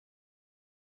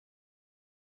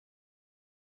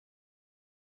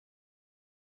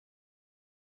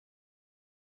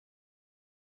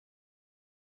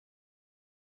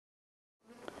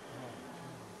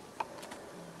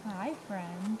Hi,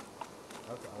 friend.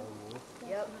 That's all wolf.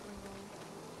 Yep.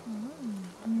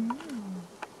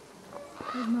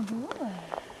 Where's my boy?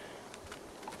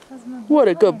 How's my boy? What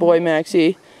a good boy,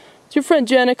 Maxie. Did your friend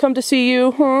Jena come to see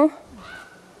you, huh?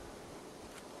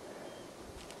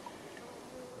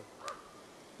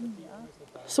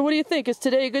 So what do you think? Is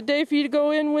today a good day for you to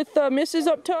go in with Mrs.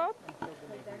 up top?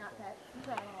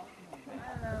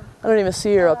 I don't even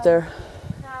see her up there.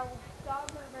 Now,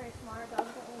 dogs are very smart. Dogs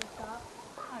don't really stop.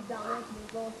 Dogs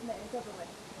go and it's over with.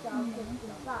 Dogs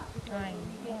just stop. And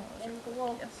the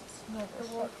wolf won't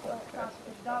stop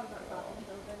because dogs aren't stopping.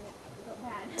 So then it's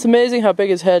bad. It's amazing how big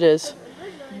his head is.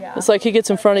 Yeah. It's like he gets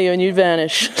in front of you and you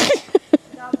vanish.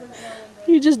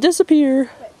 You just disappear.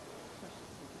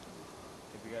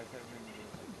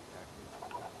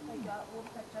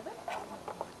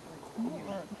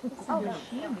 Oh, no.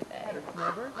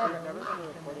 Never? Never been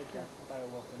reported death by a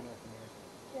wolf in North America.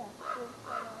 Yeah.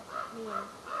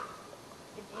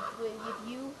 If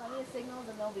you send a signal,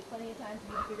 then there'll be plenty of times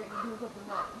for you to figure out who's something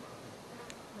wrong.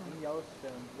 In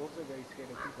Yellowstone, wolves are very scared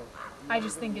of people. I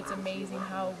just think it's amazing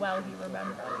how well he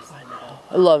remembers.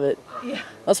 I love it. Yeah.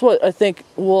 That's what I think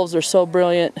wolves are so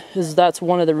brilliant, is that's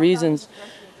one of the reasons.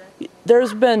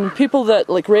 There's been people that,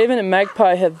 like Raven and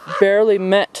Magpie, have barely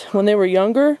met when they were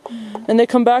younger, and they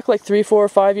come back like 3, 4, or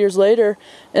 5 years later,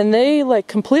 and they like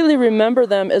completely remember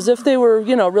them as if they were,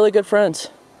 you know, really good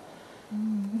friends.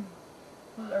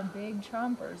 Those are big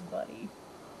chompers, buddy.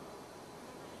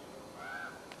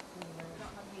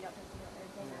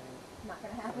 Not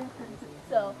gonna happen.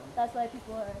 So that's why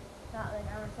people are not like,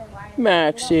 I don't understand why.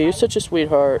 Maxie, you're such a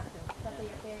sweetheart. That's why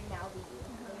you're very mouthy.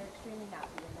 They're extremely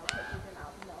mouthy, and they'll put you in their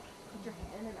mouth, and they'll put your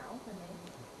hand in their mouth, and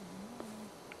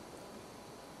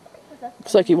they.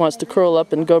 Looks like he wants to curl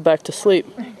up and go back to sleep.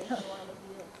 He's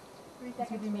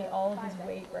giving me all of his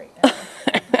weight right now.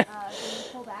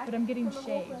 But I'm getting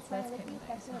shades. That's kind of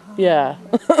nice. Yeah.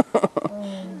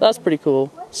 That's pretty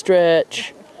cool.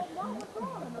 Stretch.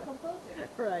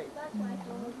 Right.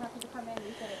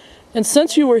 And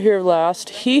since you were here last,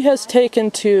 he has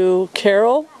taken to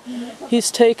Carol.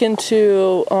 He's taken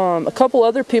to a couple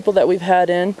other people that we've had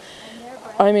in.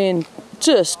 I mean,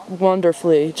 just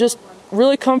wonderfully. Just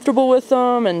really comfortable with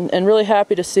them and really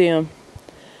happy to see them.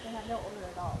 They have no odor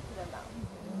at all to their mouth.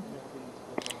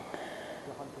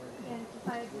 And it's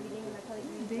decided breeding, and that's how they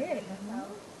breed. Big.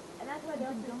 And that's why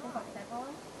they'll do step on.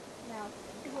 Now,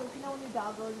 people, you know when your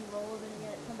dog goes and rolls and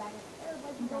you come back and say, oh,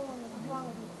 why'd you go and what's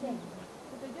wrong with these things?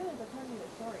 What they're doing is they're telling you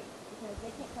their story. Because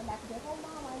they can't come back and say, oh,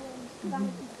 Mom, I went down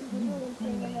to see the million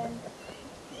thing, and then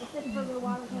they sit for a little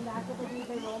while and come back. What they do is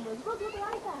they roll and goes, look what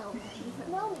I found. You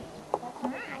smell me. That's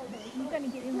how they tell you. You gonna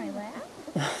get in my lap?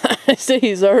 I see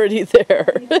he's already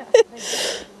there.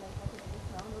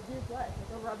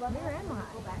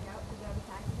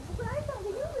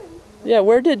 Yeah,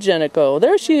 where did Jena go?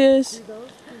 There she is.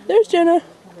 There's Jena.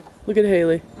 Look at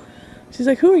Hailey. She's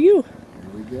like, who are you?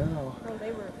 Here we go. Oh,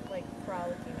 they were like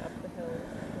frolicking up the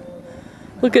hill.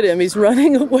 Look at him. He's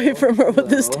running away from her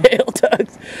with his tail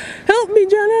tucked. Help me,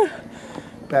 Jena.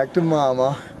 Back to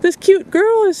Mama. This cute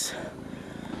girl is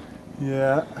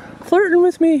Yeah. flirting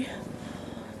with me.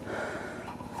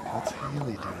 What's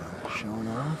Hailey doing? Showing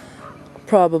off?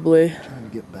 Probably. Trying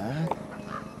to get back?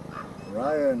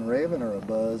 Raya and Raven are a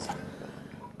buzz.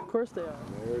 Of course they are.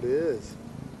 There it is.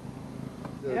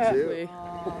 Look Yeah.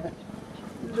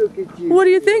 Look at you. What do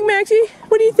you think, Maxie?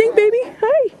 What do you think, baby?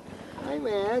 Hi. Hi,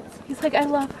 Max. He's like, I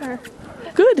love her.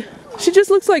 Good. She just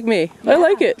looks like me. I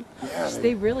like it. Yeah,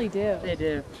 They really do. They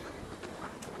do.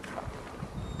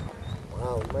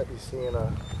 wow, we might be seeing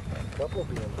a couple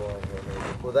being born here,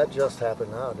 maybe. Well, that just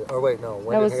happened now. Or wait, no.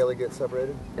 When That did was- Hailey get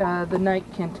separated? The night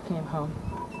Kent came home.